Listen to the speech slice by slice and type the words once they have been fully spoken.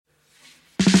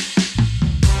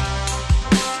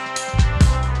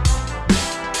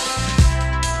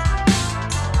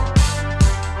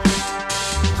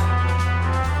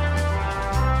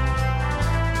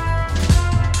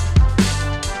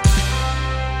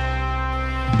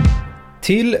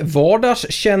Till vardags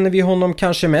känner vi honom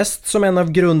kanske mest som en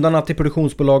av grundarna till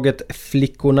produktionsbolaget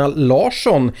Flickorna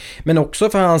Larsson, men också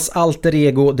för hans alter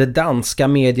ego det danska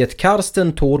mediet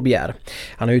Karsten Torbjer.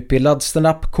 Han är utbildad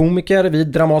stand-up-komiker vid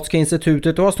Dramatiska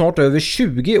institutet och har snart över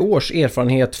 20 års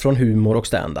erfarenhet från humor och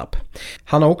stand-up.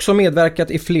 Han har också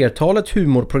medverkat i flertalet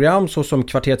humorprogram såsom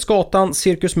Kvarteret Gatan,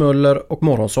 Cirkus Möller och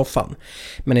Morgonsoffan.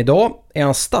 Men idag är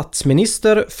han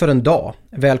statsminister för en dag.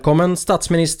 Välkommen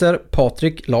statsminister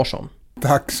Patrik Larsson.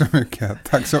 Tack så mycket.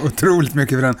 Tack så otroligt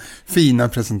mycket för den fina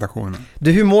presentationen.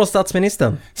 Du, hur mår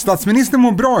statsministern? Statsministern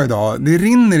mår bra idag. Det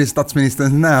rinner i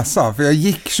statsministerns näsa. För jag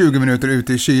gick 20 minuter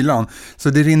ute i kylan. Så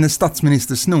det rinner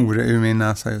statsministersnor ur min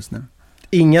näsa just nu.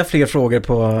 Inga fler frågor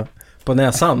på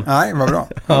näsan? Nej, vad bra.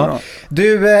 Vad bra.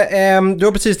 Du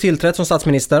har precis tillträtt som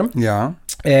statsminister. Ja.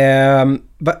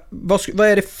 Vad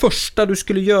är det första du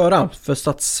skulle göra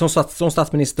som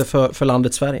statsminister för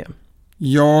landet Sverige?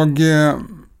 Jag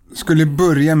skulle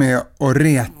börja med att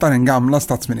reta den gamla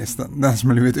statsministern. Den som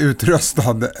har blivit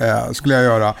utröstad skulle jag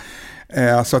göra.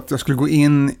 Så att jag skulle gå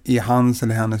in i hans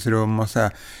eller hennes rum och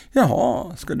säga: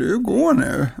 jaha, ska du gå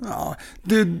nu? Ja,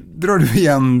 drar du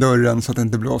igen dörren så att det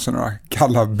inte blåser några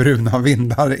kalla bruna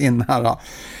vindar in här.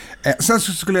 Sen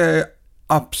så skulle jag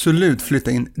absolut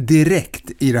flytta in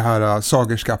direkt i det här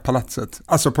Sagerska palatset.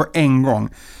 Alltså på en gång.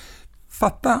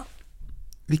 Fatta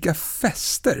vilka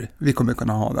fester vi kommer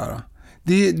kunna ha där.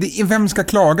 Vem ska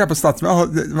klaga på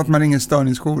att man ringer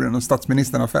störningsjouren och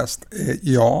statsministern har fest?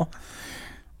 Ja.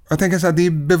 Jag tänker så här, det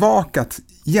är bevakat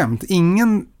jämt.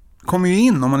 Ingen kommer ju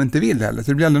in om man inte vill heller.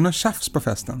 Så det blir aldrig något tjafs på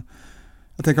festen.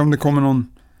 Jag tänker om det kommer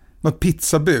något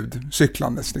pizzabud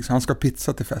cyklandes. Liksom. Han ska ha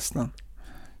pizza till festen.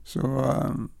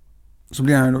 Så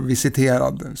blir han då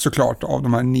visiterad såklart av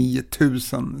de här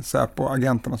 9000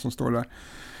 Säpo-agenterna som står där.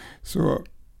 Så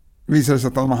visar det sig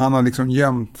att han har liksom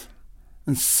gömt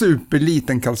en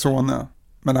superliten calzone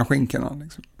mellan skinkorna.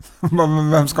 Liksom.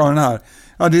 Vem ska ha den här?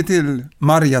 Ja, det är till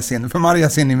Marjasin. För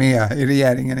Marjasin är med i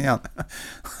regeringen igen.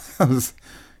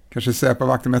 Kanske säga på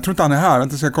vakten, men jag tror inte han är här. Jag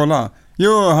inte ska kolla.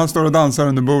 Jo, han står och dansar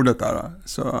under bordet där.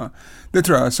 Så det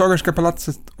tror jag. Sagerska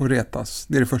palatset och retas.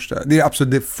 Det är det första. Det är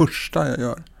absolut det första jag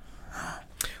gör.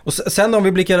 Och sen om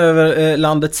vi blickar över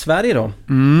landet Sverige då.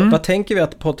 Vad tänker vi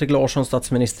att Patrik Larsson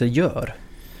statsminister gör?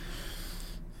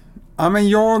 Ja, men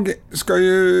jag ska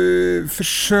ju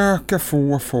försöka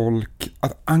få folk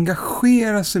att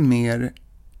engagera sig mer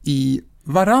i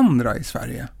varandra i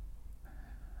Sverige.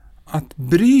 Att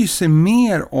bry sig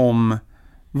mer om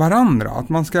varandra. Att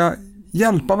man ska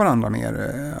hjälpa varandra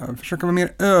mer. Försöka vara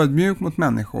mer ödmjuk mot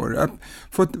människor. Att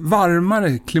få ett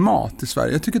varmare klimat i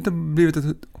Sverige. Jag tycker att det har blivit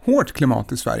ett hårt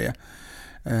klimat i Sverige.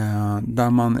 Där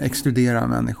man exkluderar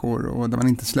människor och där man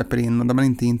inte släpper in och där man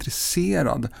inte är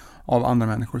intresserad av andra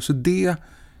människor. Så det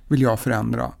vill jag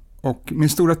förändra. Och min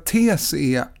stora tes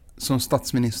är som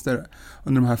statsminister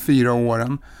under de här 4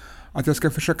 åren att jag ska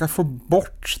försöka få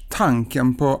bort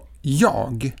tanken på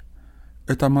jag,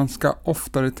 utan man ska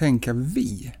oftare tänka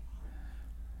vi.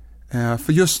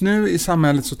 För just nu i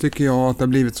samhället så tycker jag att det har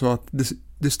blivit så att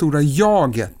det stora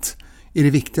jaget är det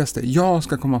viktigaste. Jag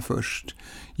ska komma först.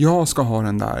 Jag ska ha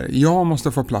den där. Jag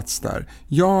måste få plats där.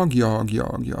 Jag.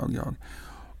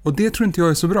 Och det tror inte jag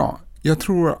är så bra. Jag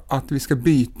tror att vi ska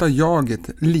byta jaget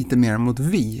lite mer mot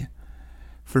vi.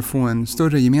 För att få en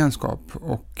större gemenskap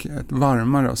och ett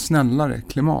varmare och snällare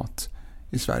klimat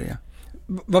i Sverige.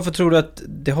 Varför tror du att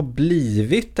det har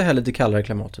blivit det här lite kallare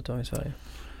klimatet då i Sverige?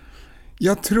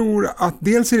 Jag tror att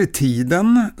dels är det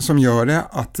tiden som gör det,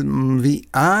 att vi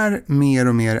är mer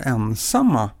och mer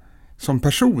ensamma som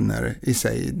personer i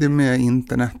sig. Det med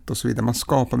internet och så vidare. Man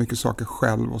skapar mycket saker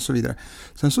själv och så vidare.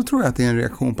 Sen så tror jag att det är en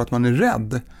reaktion på att man är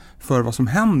rädd för vad som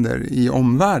händer i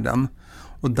omvärlden.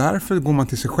 Och därför går man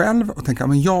till sig själv och tänker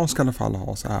att jag ska i alla fall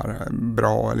ha så här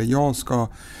bra. Eller jag ska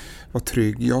vara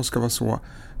trygg. Jag ska vara så.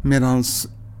 Medan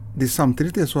det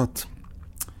samtidigt är så att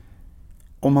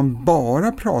om man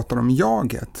bara pratar om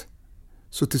jaget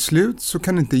så till slut så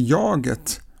kan inte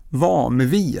jaget vara med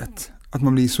viet. Att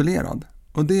man blir isolerad.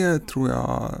 Och det tror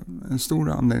jag är en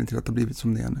stor anledning till att det har blivit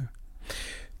som det är nu.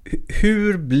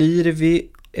 Hur blir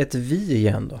vi ett vi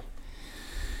igen då?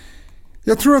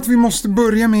 Jag tror att vi måste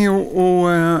börja med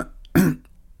att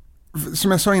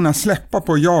som jag sa innan, släppa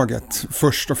på jaget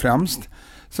först och främst.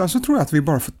 Sen så tror jag att vi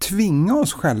bara får tvinga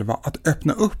oss själva att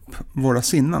öppna upp våra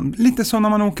sinnen. Lite som när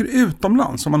man åker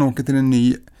utomlands, om man åker till en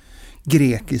ny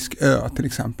grekisk ö till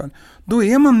exempel. Då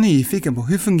är man nyfiken på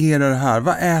hur fungerar det här,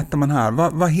 vad äter man här,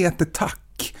 vad heter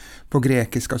tack på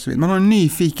grekiska och så vidare. Man har en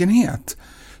nyfikenhet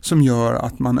som gör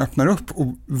att man öppnar upp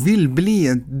och vill bli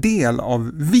en del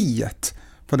av viet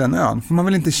på den ön. För man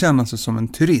vill inte känna sig som en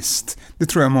turist. Det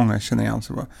tror jag många känner igen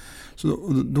sig.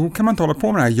 Så då kan man inte hålla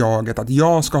på med det här jaget att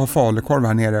jag ska ha falukorv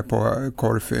här nere på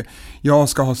Korfu. Jag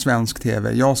ska ha svensk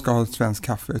tv, jag ska ha svensk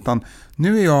kaffe. Utan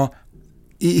nu är jag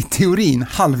i teorin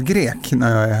halvgrek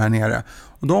när jag är här nere.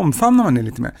 Och då omfamnar man det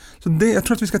lite mer. Så jag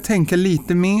tror att vi ska tänka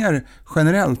lite mer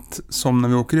generellt som när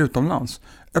vi åker utomlands.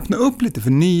 Öppna upp lite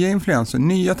för nya influenser,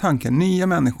 nya tankar, nya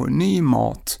människor, ny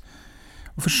mat.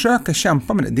 Och försöka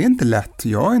kämpa med det. Det är inte lätt,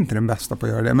 jag är inte den bästa på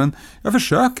att göra det. Men jag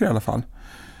försöker i alla fall.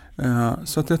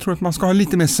 Så att jag tror att man ska ha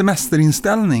lite mer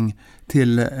semesterinställning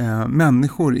till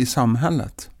människor i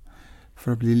samhället.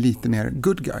 För att bli lite mer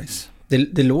good guys.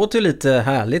 Det låter ju lite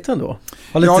härligt ändå.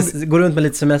 Går runt med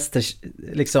lite semester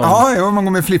liksom. Ja, man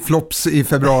går med flipflops i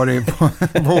februari på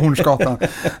Hornsgatan.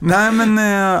 Nej, men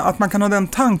att man kan ha den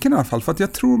tanken i alla fall. För att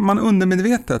jag tror man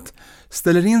undermedvetet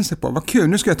ställer in sig på, vad kul,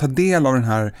 nu ska jag ta del av den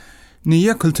här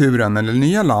nya kulturen eller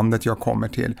nya landet jag kommer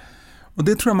till. Och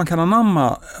det tror jag man kan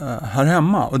anamma här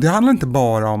hemma. Och det handlar inte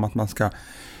bara om att man ska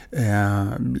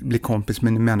bli kompis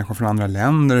med människor från andra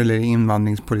länder eller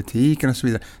invandringspolitiken och så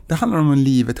vidare. Det handlar om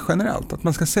livet generellt. Att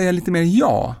man ska säga lite mer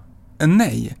ja än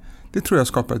nej. Det tror jag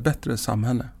skapar ett bättre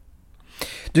samhälle.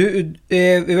 Du,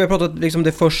 vi har pratat liksom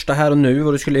det första här och nu,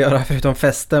 vad du skulle göra förutom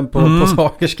festen på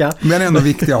Sagerska. Men det är ändå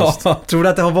viktigast. Ja, tror du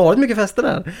att det har varit mycket fester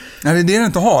där? Nej, det är det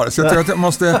inte har. Så jag tror att jag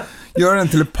måste göra den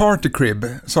till ett partycrib,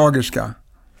 Sagerska.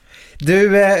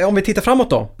 Du, om vi tittar framåt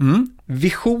då.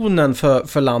 Visionen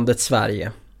för landet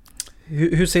Sverige.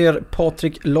 Hur ser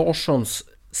Patrik Larssons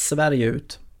Sverige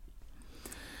ut?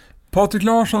 Patrik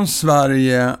Larssons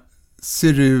Sverige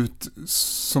ser ut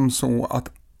som så att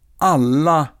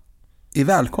alla är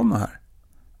välkomna här.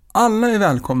 Alla är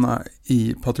välkomna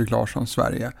i Patrik Larssons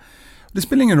Sverige. Det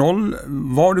spelar ingen roll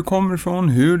var du kommer ifrån,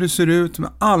 hur du ser ut, men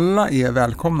alla är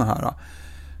välkomna här.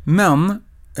 Men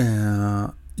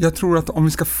jag tror att om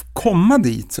vi ska komma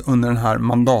dit under den här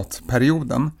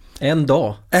mandatperioden. En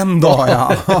dag,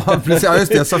 ja. Precis, ja,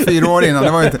 just det, jag sa 4 år innan.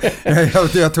 Det var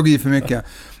inte, jag tog i för mycket.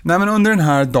 Nej, men under den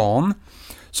här dagen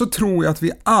så tror jag att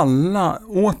vi alla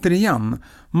återigen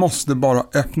måste bara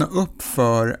öppna upp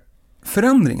för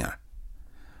förändringar.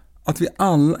 Att vi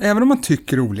alla, även om man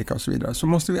tycker olika och så vidare, så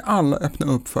måste vi alla öppna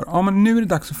upp för, men nu är det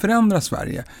dags att förändra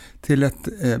Sverige till ett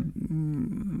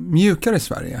mjukare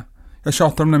Sverige. Jag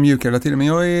tjatar om den mjukare hela tiden, men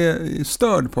jag är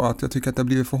störd på att jag tycker att det har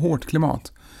blivit för hårt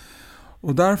klimat.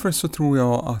 Och därför så tror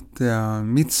jag att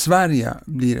mitt Sverige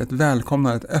blir ett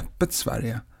välkomnande, ett öppet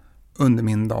Sverige under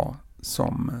min dag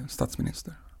som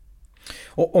statsminister.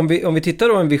 Och om vi tittar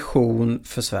då en vision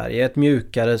för Sverige, ett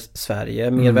mjukare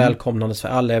Sverige, mer välkomnande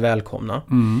Sverige, alla är välkomna.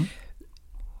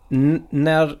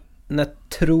 När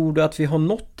tror du att vi har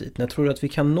nått dit? När tror du att vi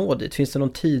kan nå dit? Finns det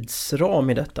någon tidsram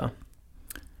i detta?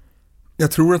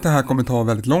 Jag tror att det här kommer ta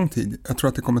väldigt lång tid. Jag tror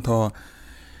att det kommer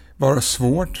vara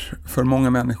svårt för många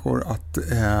människor att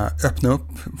öppna upp,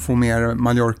 få mer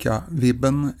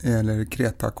Mallorca-vibben eller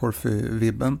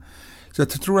Kreta-Korfu-vibben. Så jag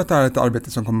tror att det här är ett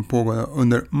arbete som kommer pågå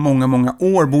under många, många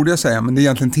år borde jag säga, men det är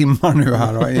egentligen timmar nu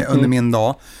här under min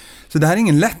dag. Så det här är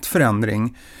ingen lätt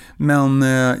förändring, men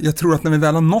jag tror att när vi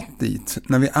väl har nått dit,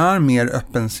 när vi är mer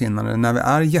öppensinnade, när vi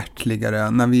är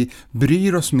hjärtligare, när vi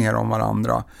bryr oss mer om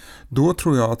varandra, då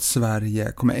tror jag att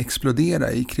Sverige kommer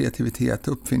explodera i kreativitet,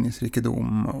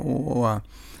 uppfinningsrikedom och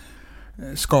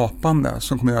skapande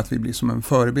som kommer göra att vi blir som en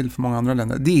förebild för många andra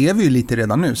länder. Det är vi ju lite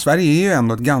redan nu. Sverige är ju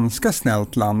ändå ett ganska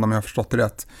snällt land om jag har förstått det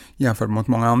rätt jämfört mot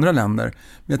många andra länder.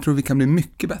 Men jag tror vi kan bli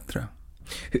mycket bättre.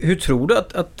 Hur tror du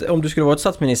att om du skulle vara ett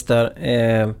statsminister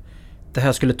det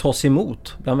här skulle tas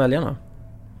emot bland väljarna?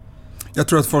 Jag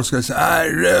tror att folk skulle säga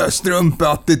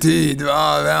rödstrumpa-attityd,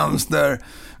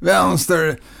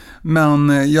 vänster.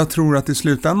 Men jag tror att i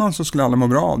slutändan så skulle alla må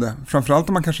bra av det. Framförallt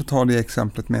om man kanske tar det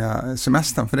exemplet med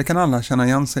semestern. För det kan alla känna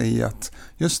igen sig i att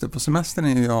just det, på semestern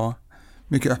är jag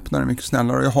mycket öppnare, mycket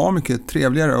snällare. Och jag har mycket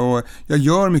trevligare och jag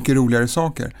gör mycket roligare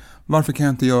saker. Varför kan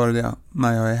jag inte göra det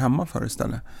när jag är hemma för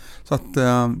istället? Så att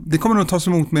det kommer nog tas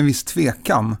emot med en viss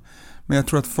tvekan. Men jag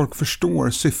tror att folk förstår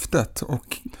syftet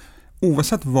och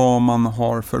oavsett vad man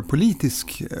har för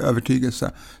politisk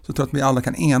övertygelse så tror jag att vi alla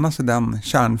kan enas i den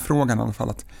kärnfrågan i alla fall,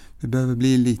 att vi behöver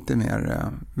bli lite mer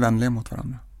vänliga mot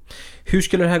varandra. Hur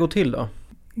skulle det här gå till då?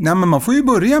 Nej, men man får ju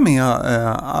börja med,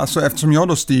 alltså eftersom jag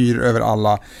då styr över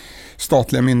alla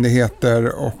statliga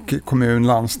myndigheter och kommun,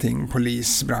 landsting,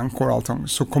 polis, brandkår och allt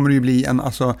sånt, så kommer det ju bli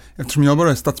eftersom jag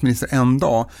bara är statsminister en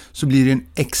dag så blir det en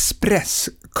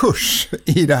expresskurs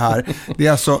i det här. Det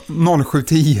är alltså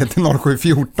 07.10 till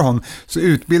 07.14 så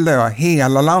utbildar jag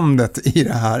hela landet i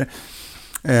det här.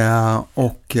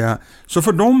 Så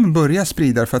får de börja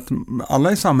sprida, för att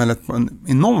alla i samhället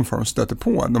i någon form stöter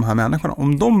på de här människorna.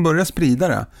 Om de börjar sprida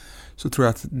det, så tror jag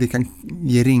att det kan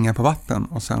ge ringar på vatten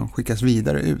och sen skickas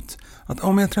vidare ut. Att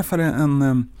om jag träffade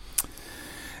en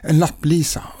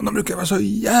lapplisa, och de brukar vara så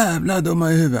jävla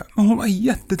dumma i huvudet, men hon var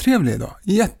jättetrevlig idag,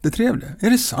 jättetrevlig. Är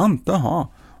det sant? Jaha.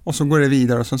 Och så går det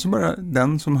vidare och sen så börjar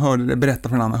den som hörde det berätta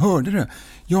för en annan. Hörde du?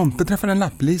 Jonte träffade en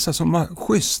lapplisa som var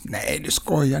schysst. Nej, du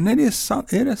skojar. Nej, det är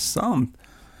sant. Är det sant?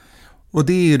 Och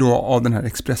det är ju då av den här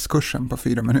expresskursen på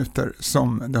 4 minuter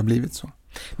som det har blivit så.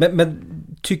 Men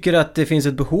tycker du att det finns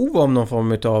ett behov av någon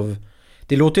form av...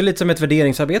 Det låter ju lite som ett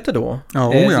värderingsarbete då.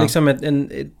 Ja, ja. Liksom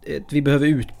vi behöver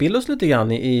utbilda oss lite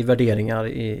grann i värderingar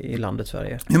i landet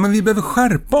Sverige. Ja, men vi behöver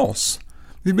skärpa oss.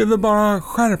 Vi behöver bara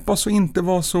skärpa oss och inte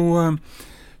vara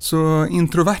så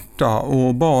introverta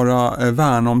och bara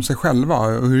värna om sig själva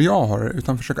och hur jag har det,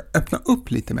 utan försöka öppna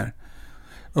upp lite mer.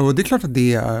 Och det är klart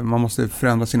att man måste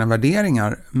förändra sina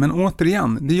värderingar, men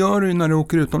återigen, det gör du när du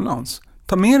åker utomlands.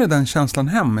 Ta med dig den känslan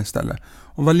hem istället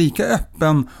och var lika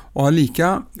öppen och ha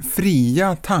lika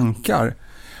fria tankar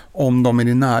om dem i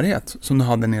din närhet som du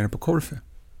hade nere på Korfu.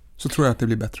 Så tror jag att det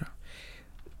blir bättre.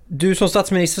 Du som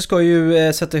statsminister ska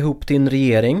ju sätta ihop din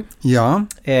regering. Ja.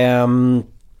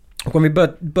 Och om vi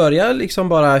börjar liksom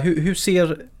bara, hur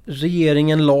ser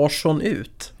regeringen Larsson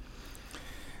ut?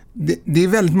 Det är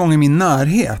väldigt många i min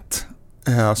närhet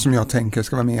som jag tänker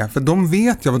ska vara med. För de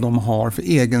vet jag vad de har för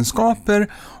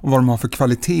egenskaper och vad de har för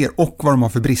kvaliteter och vad de har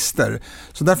för brister.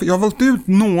 Så därför jag har valt ut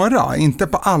några, inte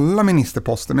på alla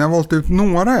ministerposter, men jag har valt ut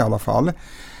några i alla fall.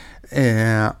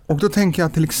 Och då tänker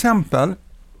jag till exempel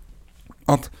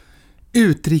att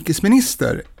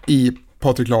utrikesminister i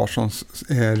Patrik Larssons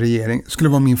regering skulle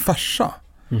vara min farsa.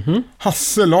 Mm-hmm.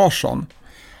 Hasse Larsson.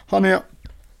 Han är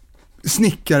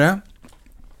snickare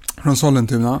från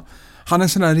Sollentuna. Han är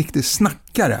sån där riktig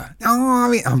snackare. Ja,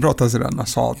 han pratar sådär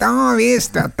nasalt. Ja,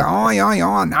 visst. Ja.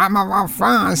 Nej, men vad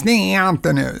fan, snälla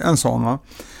inte nu. En sån, va.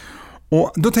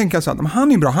 Och då tänker jag så att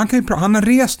han är bra. Han har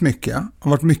rest mycket och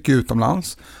varit mycket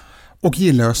utomlands. Och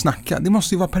gillar att snacka. Det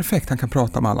måste ju vara perfekt. Han kan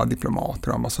prata med alla diplomater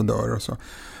och ambassadörer och så.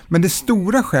 Men det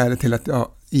stora skälet till att jag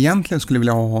egentligen skulle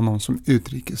vilja ha honom som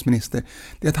utrikesminister,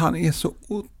 det är att han är så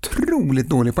otroligt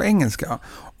dålig på engelska.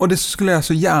 Och det skulle jag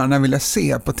så gärna vilja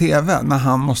se på tv när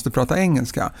han måste prata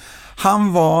engelska.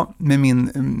 Han var med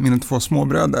mina 2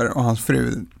 småbröder och hans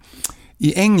fru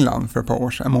i England för ett par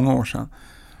år sedan, många år sedan.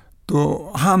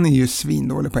 Han är ju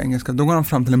svindålig på engelska. Då går han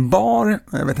fram till en bar.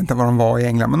 Jag vet inte var de var i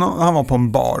England, men han var på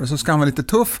en bar. Så ska han vara lite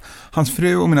tuff. Hans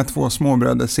fru och mina 2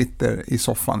 småbröder sitter i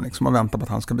soffan liksom, och väntar på att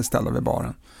han ska beställa vid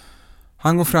baren.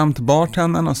 Han går fram till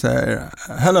bartendern och säger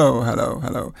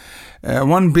hello.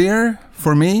 One beer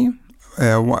for me,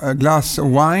 a glass of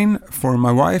wine for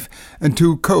my wife and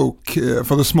 2 coke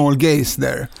for the small gays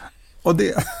there. Och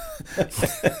det...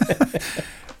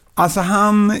 alltså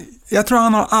jag tror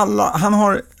han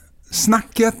har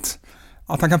snacket,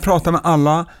 att han kan prata med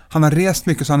alla, han har rest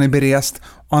mycket så han är berest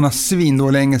och han har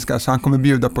svindålig engelska så han kommer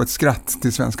bjuda på ett skratt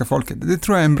till svenska folket. Det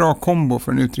tror jag är en bra kombo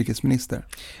för en utrikesminister.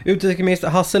 Utrikesminister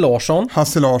Hasse Larsson.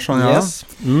 Hasse Larsson, ja. Yes.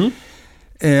 Mm.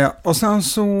 Och sen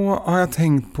så har jag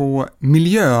tänkt på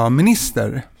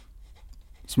miljöminister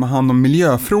som har hand om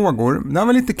miljöfrågor. Det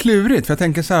var lite klurigt för jag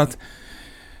tänker så här att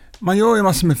man gör ju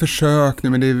massor med försök nu,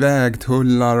 men det är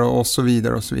vägtullar och så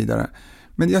vidare och så vidare.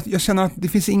 Men jag känner att det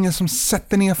finns ingen som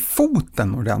sätter ner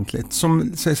foten ordentligt.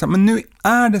 Som säger så här, men nu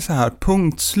är det så här,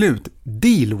 punkt slut,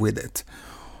 deal with it.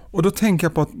 Och då tänker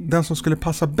jag på att den som skulle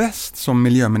passa bäst som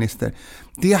miljöminister,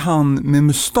 det är han med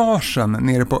mustaschen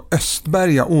nere på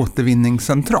Östberga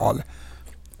återvinningscentral.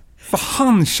 För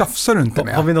han tjafsar du inte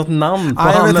med. Har vi något namn på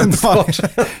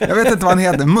jag vet inte vad han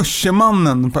heter.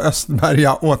 Muschemannen på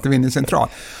Östberga återvinningscentral.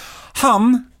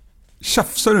 Han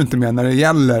tjafsar du inte med när det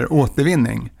gäller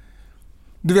återvinning.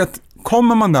 Du vet,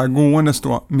 kommer man där gående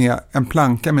stå med en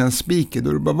planka med en spiker, då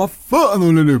är du bara, vad fan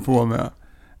håller du på med?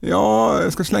 Ja,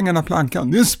 jag ska slänga den här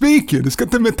plankan. Det är en spiker, det ska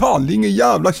till metall, det är ingen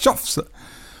jävla tjafs.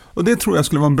 Och det tror jag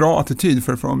skulle vara en bra attityd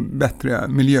för att få en bättre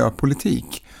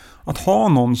miljöpolitik. Att ha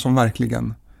någon som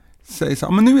verkligen säger så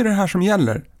här, men nu är det här som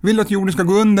gäller. Vill du att jorden ska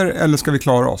gå under eller ska vi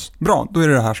klara oss? Bra, då är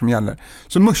det här som gäller.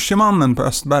 Så Muschemannen på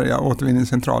Östberga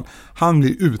återvinningscentral, han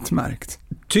blir utmärkt.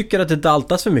 Tycker att det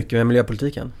daltas för mycket med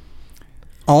miljöpolitiken?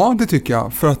 Ja, det tycker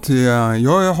jag. För att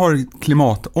jag har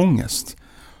klimatångest.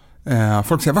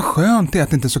 Folk säger, vad skönt det är att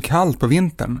det inte är så kallt på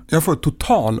vintern. Jag får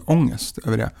total ångest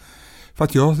över det. För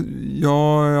att jag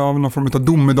har någon form av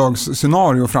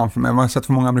domedagsscenario framför mig. Jag har sett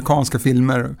för många amerikanska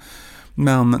filmer.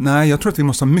 Men nej, jag tror att vi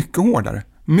måste ha mycket hårdare.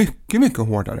 Mycket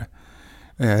hårdare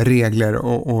regler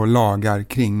och lagar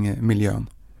kring miljön.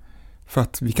 För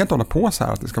att vi kan inte hålla på så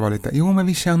här att det ska vara lite, jo men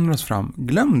vi känner oss fram.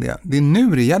 Glöm det, det är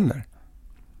nu det gäller.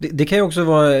 Det kan ju också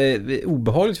vara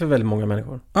obehagligt för väldigt många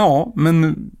människor. Ja,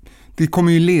 men det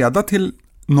kommer ju leda till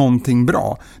någonting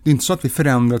bra. Det är inte så att vi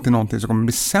förändrar till någonting som kommer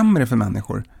bli sämre för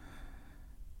människor.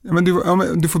 Ja, men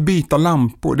du får byta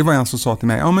lampor. Det var en som sa till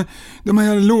mig, ja men de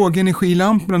här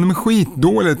lågenergilamporna, de är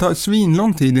skitdåliga. Det tar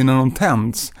svinlång tid innan de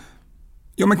tänds.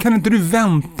 Ja, men kan inte du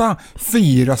vänta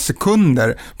 4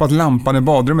 sekunder på att lampan i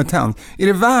badrummet tänds? Är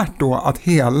det värt då att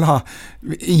hela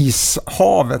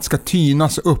ishavet ska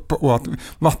tynas upp och att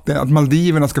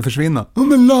Maldiverna ska försvinna? Ja,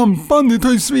 men lampan, det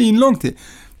tar ju svinlång tid.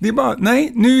 Det är bara,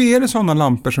 nej, nu är det sådana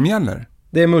lampor som gäller.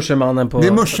 Det är Muschemannen på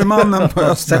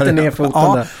Östberg. Sätter ner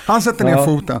foten där. Han sätter ner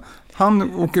foten.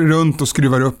 Han åker runt och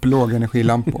skruvar upp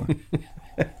lågenergilampor.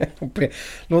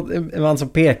 Man som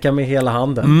pekar med hela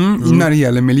handen. När det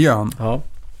gäller miljön. Ja.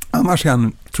 Annars är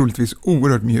han troligtvis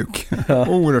oerhört mjuk.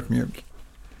 Oerhört mjuk.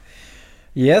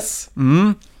 Yes.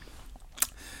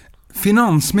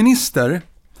 Finansminister.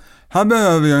 Här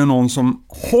behöver jag någon som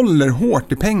håller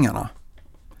hårt i pengarna.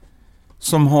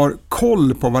 Som har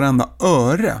koll på varenda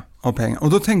öre av pengar. Och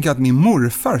då tänker jag att min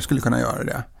morfar skulle kunna göra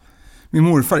det. Min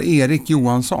morfar Erik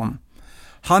Johansson.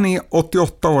 Han är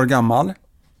 88 år gammal.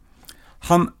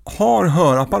 Han har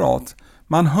hörapparat.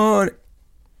 Man hör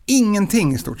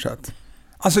ingenting i stort sett.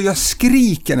 Alltså jag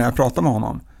skriker när jag pratar med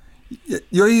honom.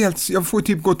 Jag får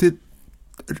typ gå till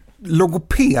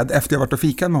logoped efter jag varit och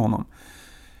fikat med honom.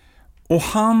 Och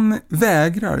han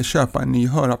vägrar köpa en ny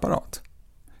hörapparat.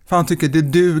 För han tycker det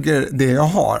duger det jag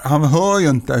har. Han hör ju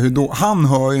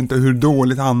inte hur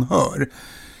dåligt han hör.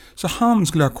 Så han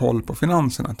skulle ha koll på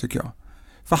finanserna tycker jag.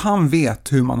 För han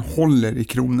vet hur man håller i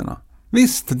kronorna.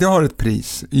 Visst, det har ett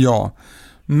pris, ja.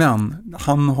 Men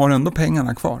han har ändå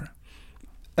pengarna kvar.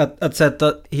 Att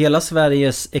sätta hela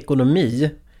Sveriges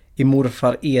ekonomi i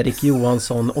morfar Erik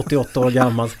Johansson, 88 år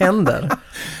gammals händer.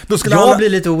 Då skulle jag blir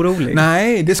lite orolig.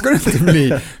 Nej, det ska det inte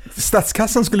bli.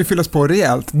 Statskassan skulle fyllas på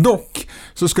rejält. Dock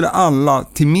så skulle alla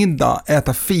till middag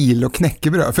äta fil och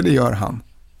knäckebröd, för det gör han.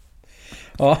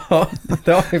 Ja,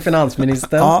 det har vi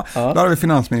finansministern. Ja, där har vi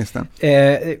finansministern.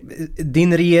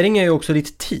 Din regering är ju också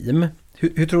ditt team.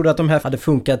 Hur tror du att de här hade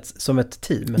funkat som ett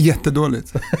team?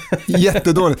 Jättedåligt.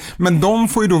 Jättedåligt. Men de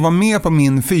får ju då vara med på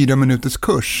min 4 minuters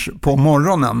kurs på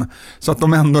morgonen. Så att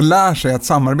de ändå lär sig att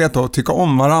samarbeta och tycka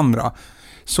om varandra.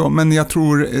 Så, men jag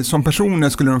tror som personer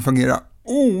skulle de fungera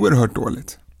oerhört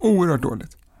dåligt. Oerhört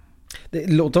dåligt. Det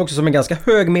låter också som en ganska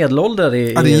hög medelålder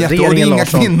i ja, det är regeringen. Det är inga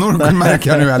kvinnor kan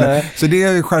märka nu heller. Så det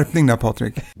är skärpning där,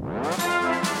 Patrik.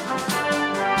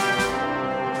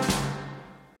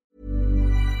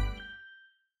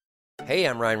 Hey,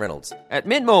 I'm Ryan Reynolds. At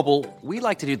Mint Mobile, we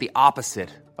like to do the opposite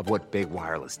of what Big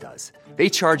Wireless does. They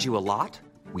charge you a lot,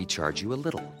 we charge you a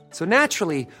little. So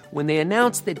naturally, when they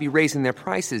announced they'd be raising their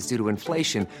prices due to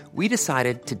inflation, we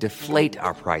decided to deflate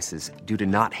our prices due to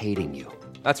not hating you.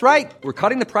 That's right. We're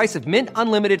cutting the price of Mint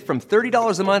Unlimited from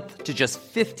 $30 a month to just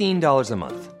 $15 a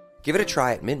month. Give it a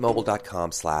try at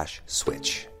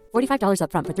mintmobile.com/switch. $45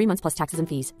 up front for 3 months plus taxes and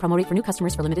fees. Promo rate for new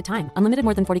customers for limited time. Unlimited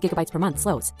more than 40 gigabytes per month.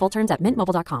 Slows full terms at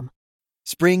mintmobile.com.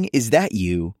 Spring, is that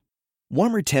you?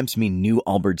 Warmer temps mean new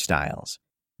Allbirds styles.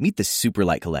 Meet the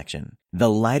Superlight Collection, the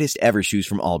lightest ever shoes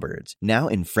from Allbirds, now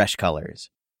in fresh colors.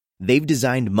 They've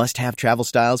designed must-have travel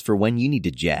styles for when you need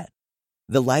to jet.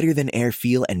 The lighter-than-air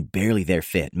feel and barely-there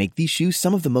fit make these shoes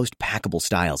some of the most packable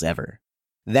styles ever.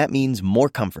 That means more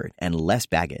comfort and less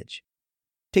baggage.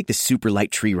 Take the Superlight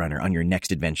Tree Runner on your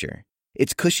next adventure.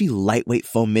 Its cushy, lightweight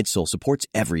foam midsole supports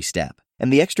every step,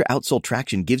 and the extra outsole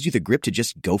traction gives you the grip to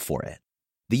just go for it.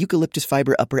 The eucalyptus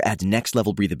fiber upper adds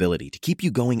next-level breathability to keep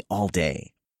you going all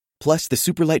day. Plus, the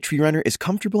Superlight Tree Runner is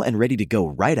comfortable and ready to go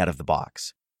right out of the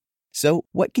box. So,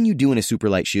 what can you do in a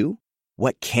Superlight shoe?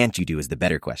 What can't you do is the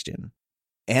better question.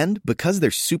 And because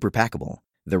they're super packable,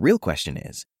 the real question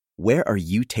is, where are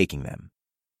you taking them?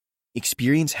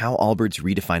 Experience how Allbirds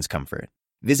redefines comfort.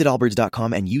 Visit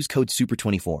allbirds.com and use code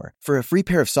SUPER24 for a free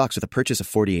pair of socks with a purchase of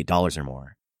 $48 or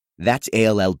more. That's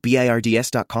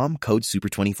ALLBIRDS.com, code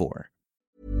SUPER24.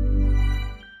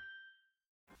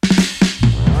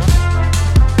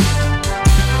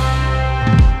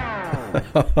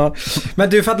 Men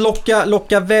du, för att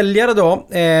locka väljare då,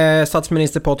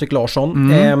 statsminister Patrik Larsson,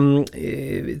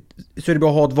 så är det bra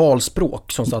att ha ett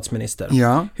valspråk som statsminister.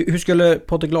 Ja. Hur skulle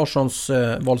Patrik Larssons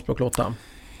valspråk låta?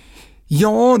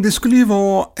 Ja, det skulle ju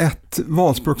vara ett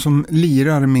valspråk som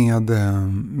lirar med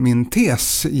min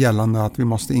tes gällande att vi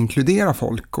måste inkludera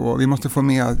folk och vi måste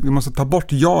ta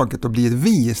bort jaget och bli ett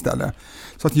vi istället.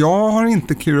 Så att jag har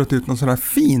inte klurat ut något sådär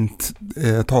fint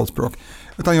talspråk,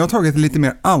 utan jag har tagit ett lite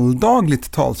mer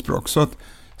alldagligt talspråk. Så att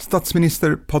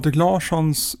statsminister Patrik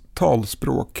Larssons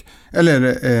talspråk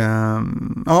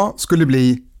skulle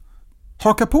bli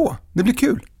haka på, det blir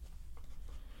kul.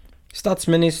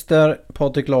 Statsminister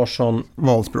Patrik Larsson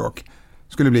valspråk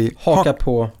skulle bli haka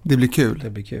på, det blir kul. Det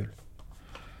blir kul.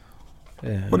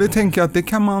 Och det tänker jag att det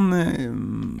kan man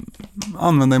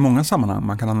använda i många sammanhang.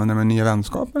 Man kan använda med nya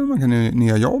vänskaper, man kan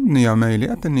nya jobb, nya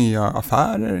möjligheter, nya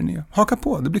affärer, haka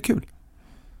på, det blir kul.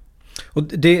 Och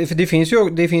det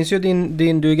finns ju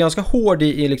din du är ganska hård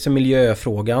i liksom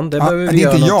miljöfrågan. Det är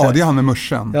inte jag, det är han med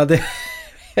mörsen. Ja,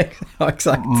 ja,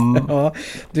 exakt. Ja,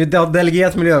 du har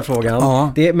delegerat miljöfrågan.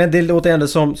 Ja. Men det låter ändå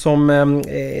som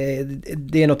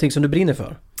det är någonting som du brinner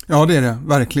för. Ja, det är det,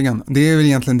 verkligen. Det är väl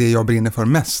egentligen det jag brinner för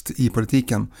mest i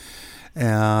politiken. Det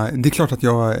är klart att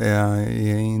jag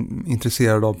är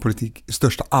intresserad av politik i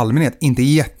största allmänhet. Inte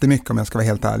jättemycket om jag ska vara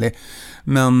helt ärlig.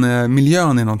 Men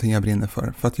miljön är någonting jag brinner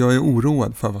för att jag är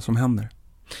oroad för vad som händer.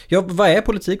 Ja, vad är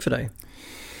politik för dig?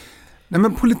 Nej,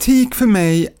 men politik för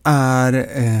mig är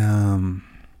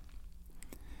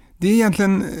det är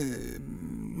egentligen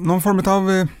någon form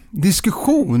av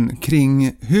diskussion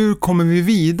kring hur kommer vi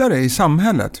vidare i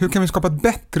samhället? Hur kan vi skapa ett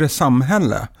bättre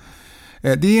samhälle?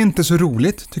 Det är inte så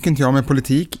roligt, tycker inte jag, med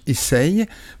politik i sig,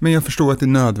 men jag förstår att det är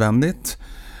nödvändigt.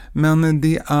 Men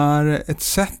det är ett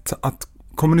sätt att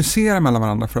kommunicera mellan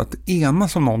varandra för att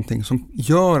enas om någonting som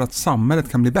gör att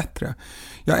samhället kan bli bättre.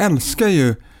 Jag älskar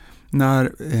ju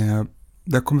när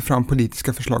det kommer fram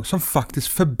politiska förslag som faktiskt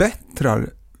förbättrar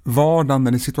vardagen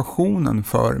eller situationen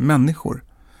för människor.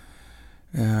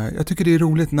 Jag tycker det är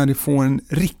roligt när det får en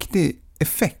riktig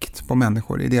effekt på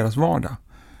människor i deras vardag.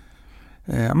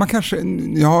 Man kanske,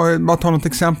 jag bara tar något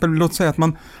exempel, låt säga att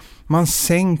man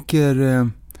sänker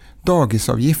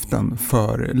dagisavgiften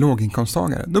för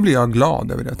låginkomsttagare. Då blir jag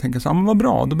glad över det. Jag tänker så här, vad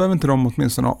bra, då behöver inte de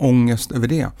åtminstone ha ångest över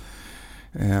det.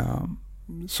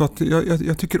 Så att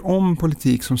jag tycker om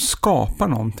politik som skapar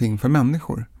någonting för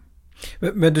människor.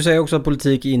 Men du säger också att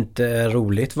politik inte är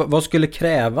roligt. Vad skulle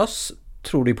krävas,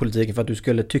 tror du, i politiken för att du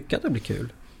skulle tycka att det blir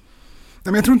kul?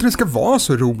 Men jag tror inte det ska vara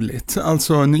så roligt.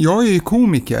 Alltså, jag är ju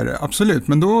komiker, absolut.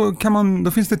 Men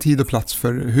då finns det tid och plats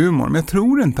för humor. Men jag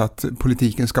tror inte att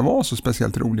politiken ska vara så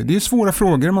speciellt rolig. Det är svåra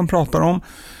frågor man pratar om.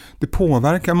 Det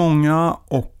påverkar många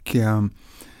och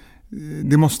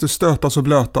det måste stötas och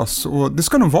blötas. Och det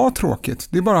ska nog vara tråkigt.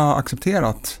 Det är bara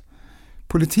accepterat.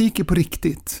 Politik är på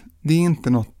riktigt. Det är inte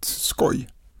något skoj.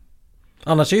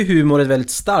 Annars är ju humor ett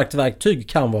väldigt starkt verktyg,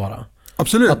 kan vara.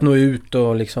 Absolut. Att nå ut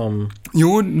och liksom...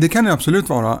 Jo, det kan det absolut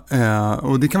vara.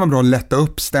 Och det kan vara bra att lätta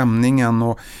upp stämningen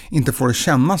och inte få det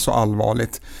kännas så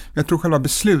allvarligt. Men jag tror själva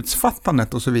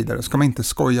beslutsfattandet och så vidare ska man inte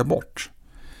skoja bort.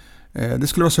 Det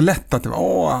skulle vara så lätt att det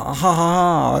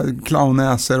var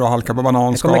clownnäser och halka på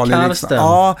bananskal. Det kommer Karsten.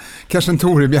 Ja, Karsten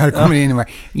Torebjer kommer in och bara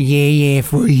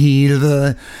för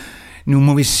helvete. Nu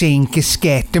må vi sänka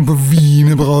skatten på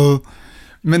wienerbröd.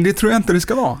 Men det tror jag inte det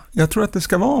ska vara. Jag tror att det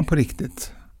ska vara på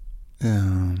riktigt.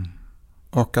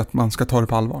 Och att man ska ta det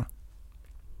på allvar.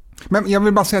 Men jag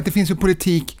vill bara säga att det finns ju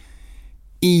politik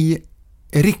i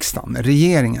riksdagen,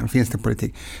 regeringen finns det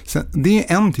politik. Sen,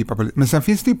 det är en typ av politik, men sen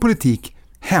finns det ju politik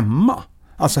hemma.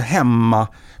 Alltså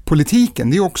hemmapolitiken,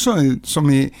 det är också som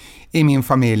i min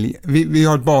familj. Vi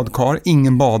har ett badkar,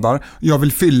 ingen badar. Jag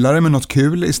vill fylla det med något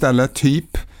kul istället,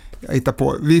 typ. Jag hittar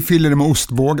på. Vi fyller det med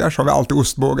ostbågar, så har vi alltid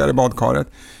ostbågar i badkaret.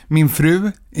 Min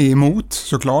fru är emot,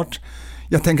 såklart.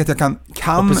 Jag tänker att jag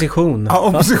kan... Opposition. Ja,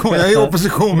 opposition. Jag är i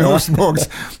opposition med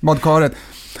ostbågsbadkaret.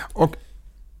 Och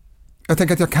jag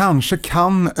tänker att jag kanske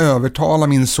kan övertala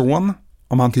min son,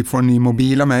 om han typ får en ny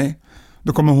mobil av mig.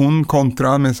 Då kommer hon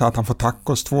kontra med så att han får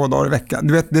tacos 2 dagar i veckan.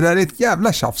 Du vet, det där är ett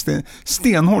jävla tjafs. Det är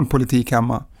stenhård politik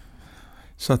hemma.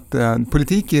 Så att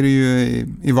politik är det ju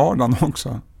i vardagen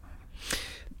också.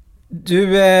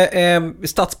 Du,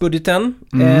 statsbudgeten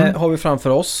har vi framför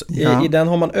oss. I den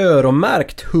har man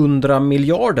öronmärkt 100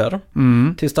 miljarder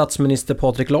till statsminister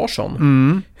Patrik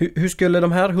Larsson. Hur skulle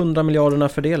de här 100 miljarderna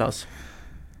fördelas?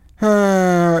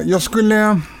 Jag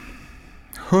skulle...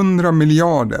 100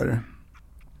 miljarder.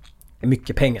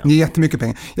 Mycket pengar. Det är jättemycket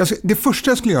pengar. Det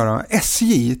första jag skulle göra,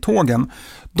 SJ-tågen,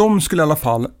 de skulle i alla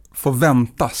fall få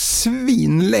vänta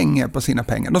svinlänge på sina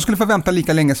pengar. De skulle få vänta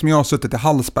lika länge som jag har suttit i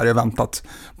Hallsberg och väntat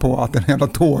på att en jävla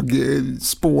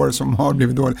tågspår som har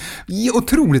blivit dåligt.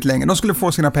 Otroligt länge. De skulle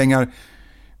få sina pengar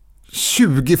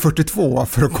 2042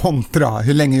 för att kontra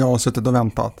hur länge jag har suttit och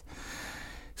väntat.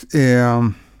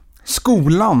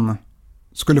 Skolan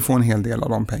skulle få en hel del av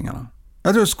de pengarna.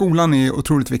 Jag tror att skolan är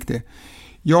otroligt viktig.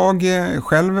 Jag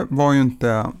själv var ju inte...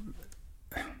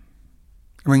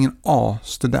 Jag var ingen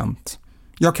A-student.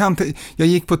 Jag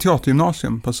gick på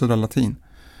teatergymnasium på Södra Latin.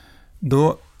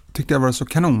 Då tyckte jag var så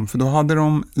kanon, för då hade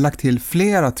de lagt till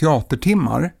flera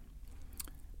teatertimmar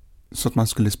så att man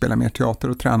skulle spela mer teater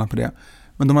och träna på det.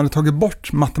 Men de hade tagit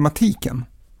bort matematiken.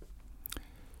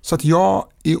 Så att jag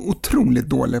är otroligt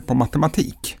dålig på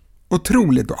matematik.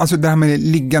 Otroligt dålig. Alltså det här med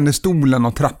liggande stolen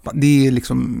och trappan, det är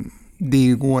liksom,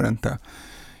 det går inte.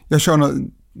 Jag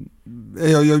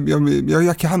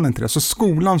kan inte det. Så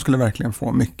skolan skulle verkligen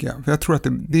få mycket. För jag tror att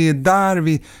det är där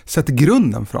vi sätter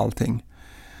grunden för allting.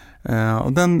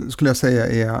 Och den skulle jag säga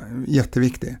är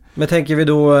jätteviktig. Men tänker vi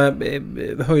då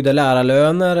höjda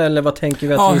lärarlöner eller vad tänker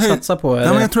vi att vi satsar på? Nej,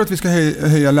 men jag tror att vi ska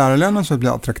höja lärarlönen så att det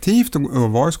blir attraktivt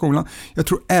att vara i skolan. Jag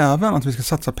tror även att vi ska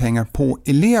satsa pengar på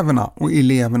eleverna och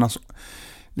elevernas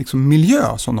liksom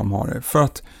miljö som de har det. För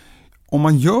att om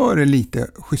man gör det lite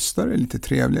schysstare, lite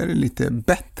trevligare, lite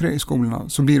bättre i skolorna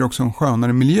så blir det också en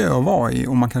skönare miljö att vara i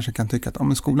och man kanske kan tycka att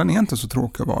men skolan är inte så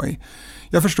tråkig att vara i.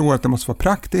 Jag förstår att det måste vara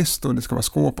praktiskt och det ska vara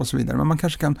skåp och så vidare, men man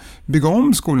kanske kan bygga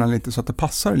om skolan lite så att det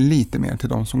passar lite mer till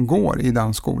de som går i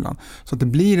den skolan. Så att det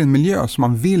blir en miljö som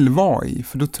man vill vara i,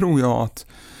 för då tror jag att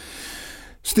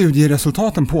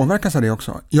studieresultaten påverkas av det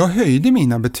också. Jag höjde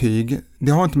mina betyg,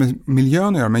 det har inte med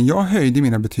miljön att göra, men jag höjde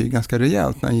mina betyg ganska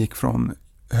rejält när jag gick från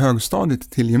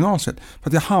högstadiet till gymnasiet. För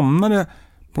att jag hamnade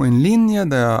på en linje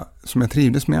som jag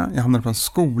trivdes med. Jag hamnade på en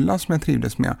skola som jag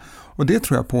trivdes med. Och det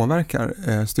tror jag påverkar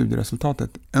studieresultatet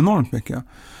enormt mycket.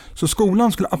 Så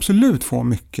skolan skulle absolut få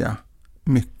mycket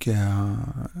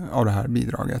av det här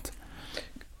bidraget.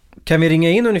 Kan vi ringa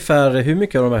in ungefär hur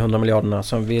mycket av de här 100 miljarderna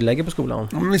som vi lägger på skolan?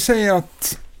 Om vi säger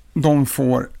att de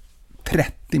får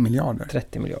 30 miljarder.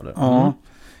 30 miljarder. Ja.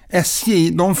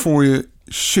 SJ, de får ju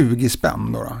 20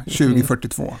 spänn då.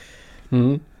 2042.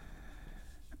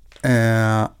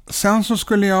 Sen så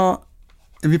skulle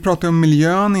vi pratade om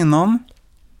miljön innan.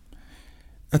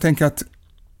 Jag tänker att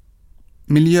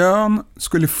miljön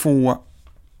skulle få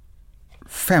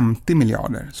 50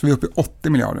 miljarder. Så vi är uppe i 80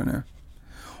 miljarder nu.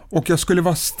 Och jag skulle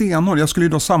vara stenhård. Jag skulle ju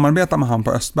då samarbeta med han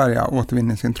på Östberga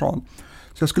återvinningscentral.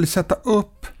 Så jag skulle sätta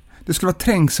upp, det skulle vara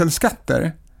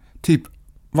trängselskatter typ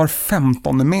var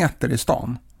 15 meter i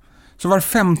stan. Så var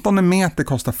 15 meter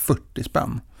kostar 40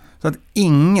 spänn. Så att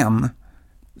ingen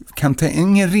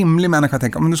rimlig människa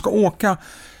tänka, om du ska åka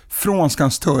från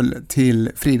Skanstull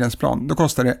till Fridhemsplan, då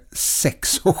kostar det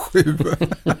 6 och 7.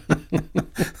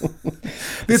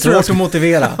 Det är svårt att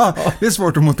motivera. Ja, det är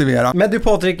svårt att motivera. Men du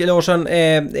Patrik Larsson,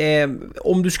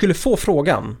 om du skulle få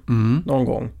frågan någon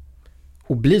gång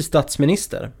och bli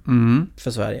statsminister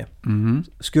för Sverige,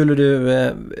 skulle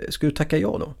du tacka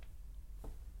ja då?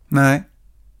 Nej,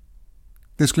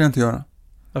 det skulle jag inte göra.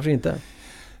 Varför inte?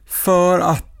 För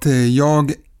att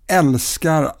jag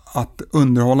älskar att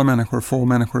underhålla människor, få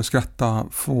människor att skratta,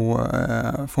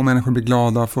 få människor att bli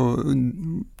glada, få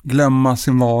glömma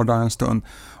sin vardag en stund.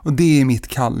 Och det är mitt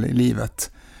kall i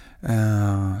livet.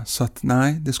 Så att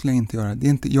nej, det skulle jag inte göra.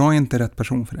 Jag är inte rätt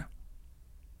person för det.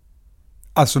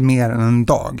 Alltså mer än en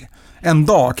dag. En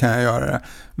dag kan jag göra det,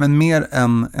 men mer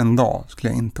än en dag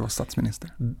skulle jag inte vara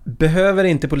statsminister. Behöver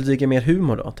inte politiken mer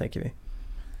humor då, tänker vi?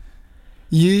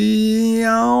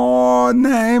 Ja,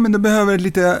 nej, men det behöver ett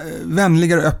lite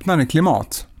vänligare, öppnare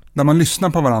klimat. Där man lyssnar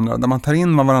på varandra, där man tar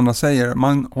in vad varandra säger.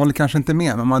 Man håller kanske inte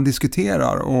med, men man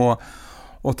diskuterar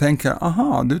och tänker,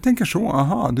 aha, du tänker så,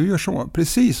 aha, du gör så.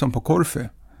 Precis som på Korfu.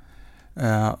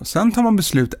 Sen tar man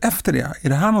beslut efter det. Är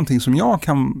det här någonting som jag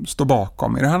kan stå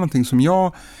bakom? Är det här någonting som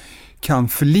jag kan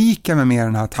förlika mig med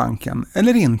den här tanken?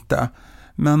 Eller inte?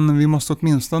 Men vi måste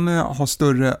åtminstone ha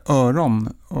större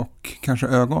öron och kanske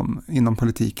ögon inom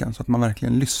politiken så att man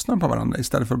verkligen lyssnar på varandra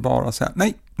istället för bara säga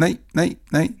nej.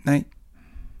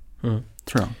 Tror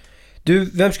jag. Du,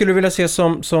 vem skulle du vilja se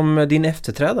som din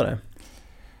efterträdare?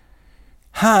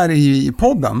 Här i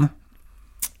podden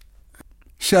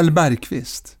Kjell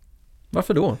Bergqvist.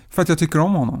 Varför då? För att jag tycker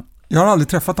om honom. Jag har aldrig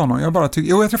träffat honom.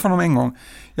 Jag träffade honom en gång.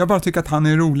 Jag bara tycker att han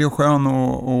är rolig och skön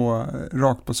och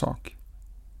rakt på sak.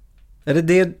 Är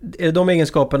det de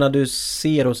egenskaperna du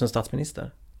ser hos en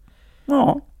statsminister?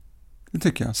 Ja, det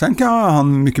tycker jag. Sen kan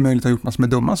han mycket möjligt ha gjort massor med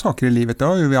dumma saker i livet. Det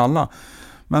har ju vi alla.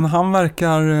 Men han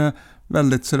verkar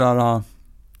väldigt sådär...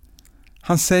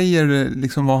 Han säger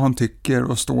liksom vad han tycker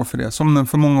och står för det. Som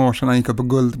för många år sedan han gick upp på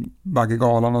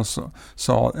Guldbaggegalan och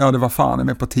sa ja, det var fan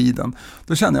med på tiden.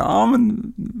 Då kände jag, ja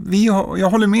men jag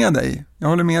håller med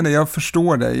dig. Jag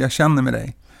förstår dig, jag känner med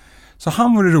dig. Så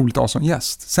han vore roligt att ha som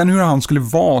gäst. Sen hur han skulle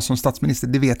vara som statsminister,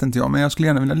 det vet inte jag. Men jag skulle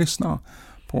gärna vilja lyssna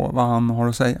på vad han har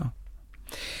att säga.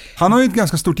 Han har ju ett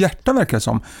ganska stort hjärta verkar det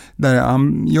som. Där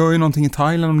han gör ju någonting i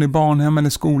Thailand om det är barnhem eller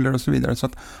skolor och så vidare. Så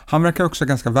att han verkar också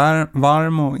ganska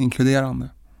varm och inkluderande.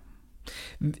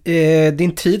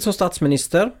 Din tid som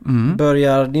statsminister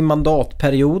din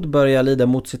mandatperiod börjar lida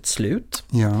mot sitt slut.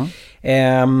 Ja.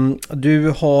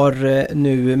 Du har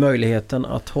nu möjligheten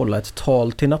att hålla ett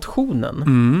tal till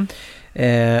nationen.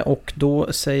 Och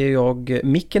då säger jag,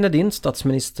 micken är din,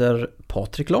 statsminister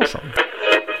Patrik Larsson.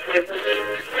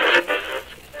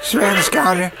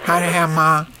 Svenskar här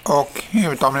hemma och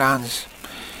utomlands.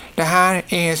 Det här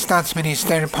är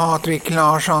statsminister Patrik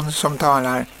Larsson som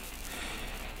talar.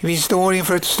 Vi står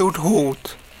inför ett stort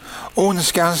hot.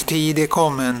 Ondskans tid är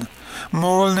kommen.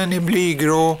 Molnen är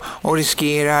blygrå och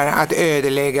riskerar att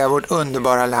ödelägga vårt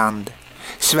underbara land.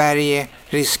 Sverige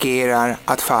riskerar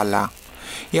att falla.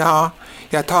 Ja,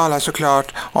 jag talar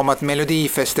såklart om att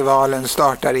Melodifestivalen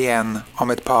startar igen om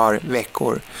ett par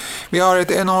veckor. Vi har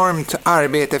ett enormt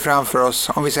arbete framför oss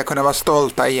om vi ska kunna vara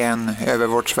stolta igen över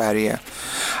vårt Sverige.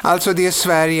 Alltså det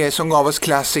Sverige som gav oss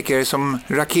klassiker som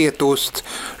Raketost,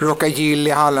 Rockagill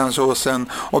i Hallandsåsen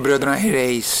och bröderna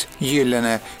Herreys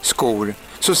gyllene skor.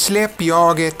 Så släpp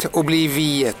jaget och bli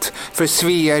viet för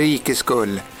Svea rikes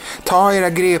skull. Ta era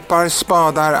grepar,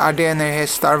 spadar,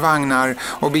 ardennerhästar, vagnar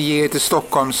och bege er till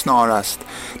Stockholm snarast.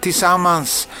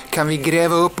 Tillsammans kan vi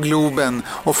gräva upp Globen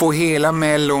och få hela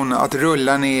Mellon att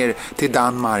rulla ner till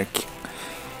Danmark.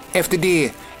 Efter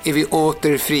det är vi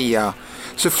åter fria.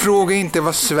 Så fråga inte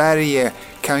vad Sverige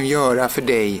kan göra för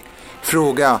dig.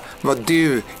 Fråga vad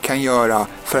du kan göra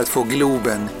för att få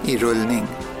Globen i rullning.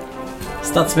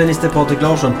 Statsminister Patrik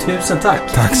Larsson, tusen tack!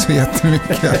 Tack så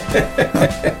jättemycket!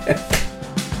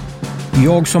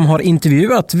 Jag som har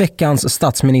intervjuat veckans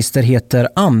statsminister heter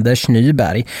Anders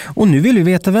Nyberg och nu vill vi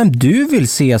veta vem du vill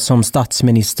se som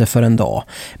statsminister för en dag.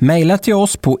 Maila till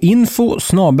oss på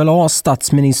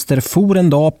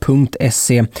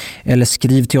info@statsministerforendag.se eller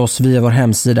skriv till oss via vår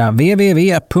hemsida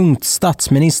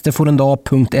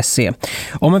www.statsministerforendag.se.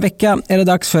 Om en vecka är det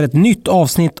dags för ett nytt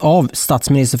avsnitt av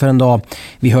Statsminister för en dag.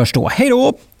 Vi hörs då. Hej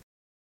då!